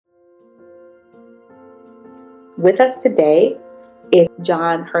With us today is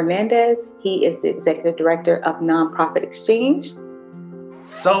John Hernandez. He is the Executive Director of Nonprofit Exchange.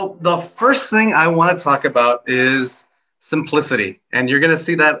 So the first thing I want to talk about is simplicity. And you're going to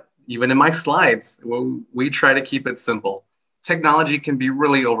see that even in my slides. We try to keep it simple. Technology can be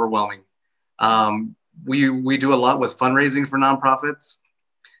really overwhelming. We do a lot with fundraising for nonprofits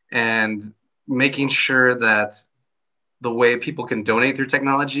and making sure that the way people can donate through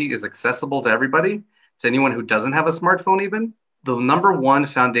technology is accessible to everybody, to anyone who doesn't have a smartphone even. The number one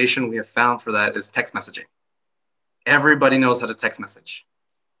foundation we have found for that is text messaging. Everybody knows how to text message.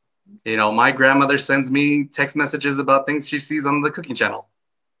 You know, my grandmother sends me text messages about things she sees on the cooking channel.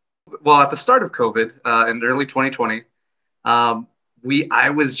 Well, at the start of COVID, in early 2020, I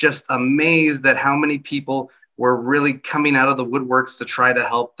was just amazed at how many people were really coming out of the woodworks to try to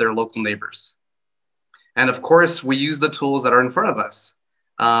help their local neighbors. And of course, we use the tools that are in front of us.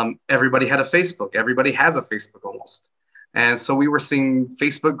 Everybody had a Facebook. Everybody has a Facebook almost. And so we were seeing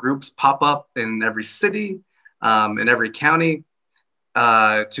Facebook groups pop up in every city, in every county,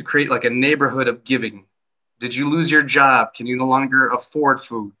 to create like a neighborhood of giving. Did you lose your job? Can you no longer afford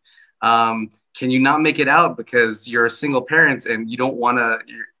food? Can you not make it out because you're a single parent and you don't want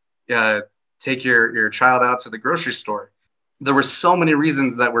to take your child out to the grocery store? There were so many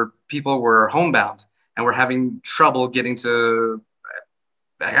reasons that people were homebound and were having trouble getting to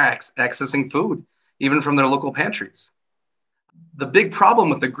accessing food, even from their local pantries. The big problem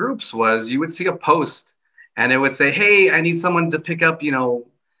with the groups was you would see a post and it would say, hey, I need someone to pick up, milk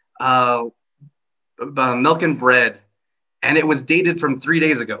and bread. And it was dated from 3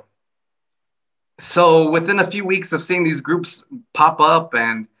 days ago. So within a few weeks of seeing these groups pop up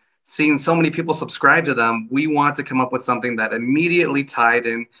and seeing so many people subscribe to them, we want to come up with something that immediately tied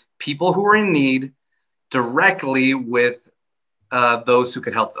in people who are in need directly with those who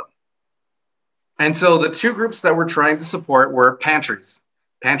could help them. And so the two groups that we're trying to support were Pantries.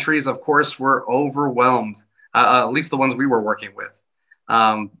 Pantries, of course, were overwhelmed, at least the ones we were working with.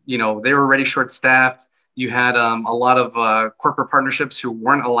 They were already short-staffed. You had a lot of corporate partnerships who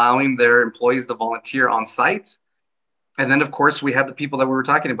weren't allowing their employees to volunteer on site. And then, of course, we had the people that we were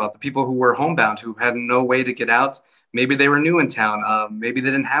talking about, the people who were homebound, who had no way to get out. Maybe they were new in town. Maybe they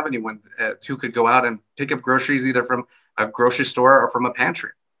didn't have anyone who could go out and pick up groceries either from a grocery store or from a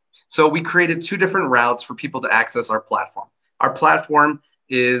pantry. So we created two different routes for people to access our platform. Our platform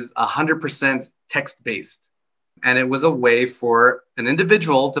is 100% text-based. And it was a way for an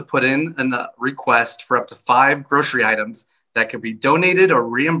individual to put in a request for up to 5 grocery items that could be donated or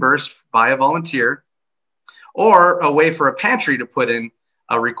reimbursed by a volunteer, or a way for a pantry to put in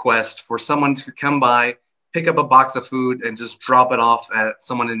a request for someone to come by, pick up a box of food, and just drop it off at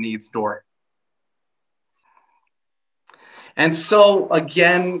someone in need's door. And so,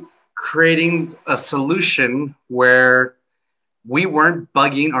 again, creating a solution where we weren't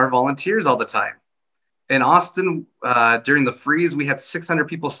bugging our volunteers all the time. In Austin, during the freeze, we had 600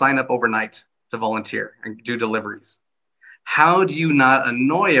 people sign up overnight to volunteer and do deliveries. How do you not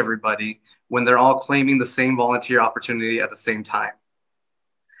annoy everybody when they're all claiming the same volunteer opportunity at the same time?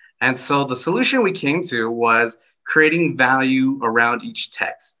 And so the solution we came to was creating value around each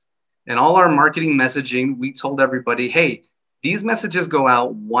text. In all our marketing messaging, we told everybody, hey, these messages go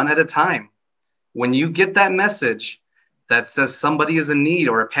out one at a time. When you get that message that says somebody is in need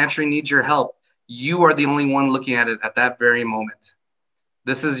or a pantry needs your help, you are the only one looking at it at that very moment.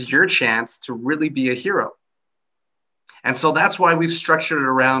 This is your chance to really be a hero. And so that's why we've structured it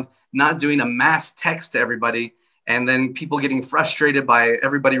around not doing a mass text to everybody and then people getting frustrated by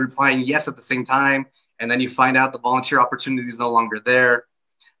everybody replying yes at the same time. And then you find out the volunteer opportunity is no longer there.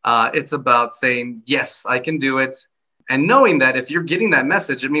 It's about saying, yes, I can do it. And knowing that if you're getting that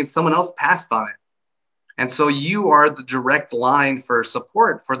message, it means someone else passed on it. And so you are the direct line for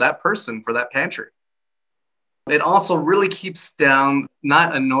support for that person, for that pantry. It also really keeps down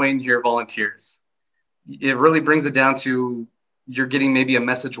not annoying your volunteers. It really brings it down to you're getting maybe a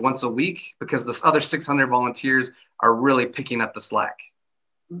message once a week because this other 600 volunteers are really picking up the slack.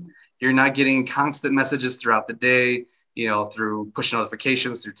 You're not getting constant messages throughout the day, through push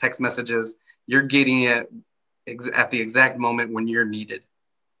notifications, through text messages. You're getting it at the exact moment when you're needed.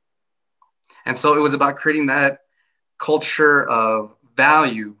 And so it was about creating that culture of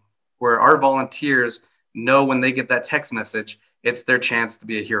value where our volunteers know when they get that text message, it's their chance to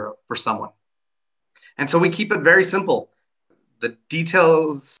be a hero for someone. And so we keep it very simple. The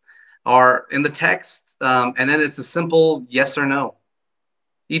details are in the text, and then it's a simple yes or no.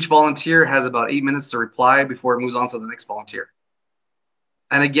 Each volunteer has about 8 minutes to reply before it moves on to the next volunteer.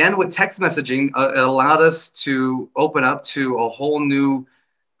 And again, with text messaging, it allowed us to open up to a whole new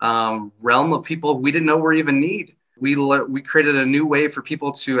realm of people we didn't know were even need. We created a new way for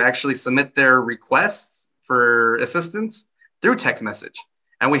people to actually submit their requests for assistance through text message.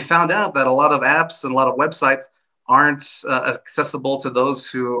 And we found out that a lot of apps and a lot of websites aren't accessible to those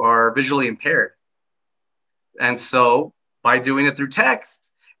who are visually impaired. And so by doing it through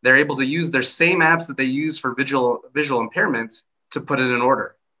text, they're able to use their same apps that they use for visual impairment to put it in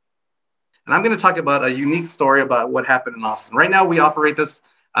order. And I'm going to talk about a unique story about what happened in Austin. Right now, we operate this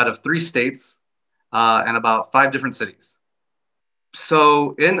out of 3 states and about 5 different cities.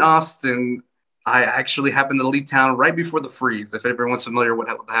 So in Austin, I actually happened to leave town right before the freeze. If everyone's familiar with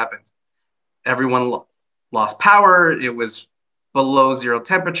what happened, everyone lost power. It was below 0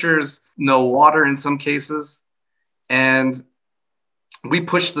 temperatures, no water in some cases. And we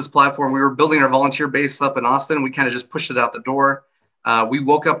pushed this platform. We were building our volunteer base up in Austin. We kind of just pushed it out the door. We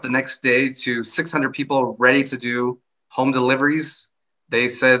woke up the next day to 600 people ready to do home deliveries. They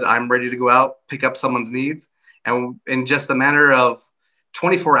said, I'm ready to go out, pick up someone's needs. And in just a matter of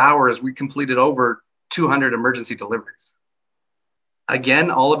 24 hours, we completed over 200 emergency deliveries. Again,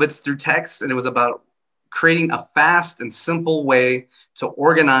 all of it's through text, and it was about creating a fast and simple way to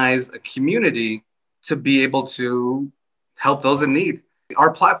organize a community to be able to help those in need.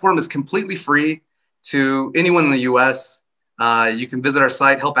 Our platform is completely free to anyone in the US. You can visit our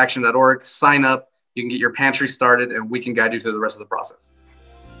site, helpaction.org, sign up, you can get your pantry started, and we can guide you through the rest of the process.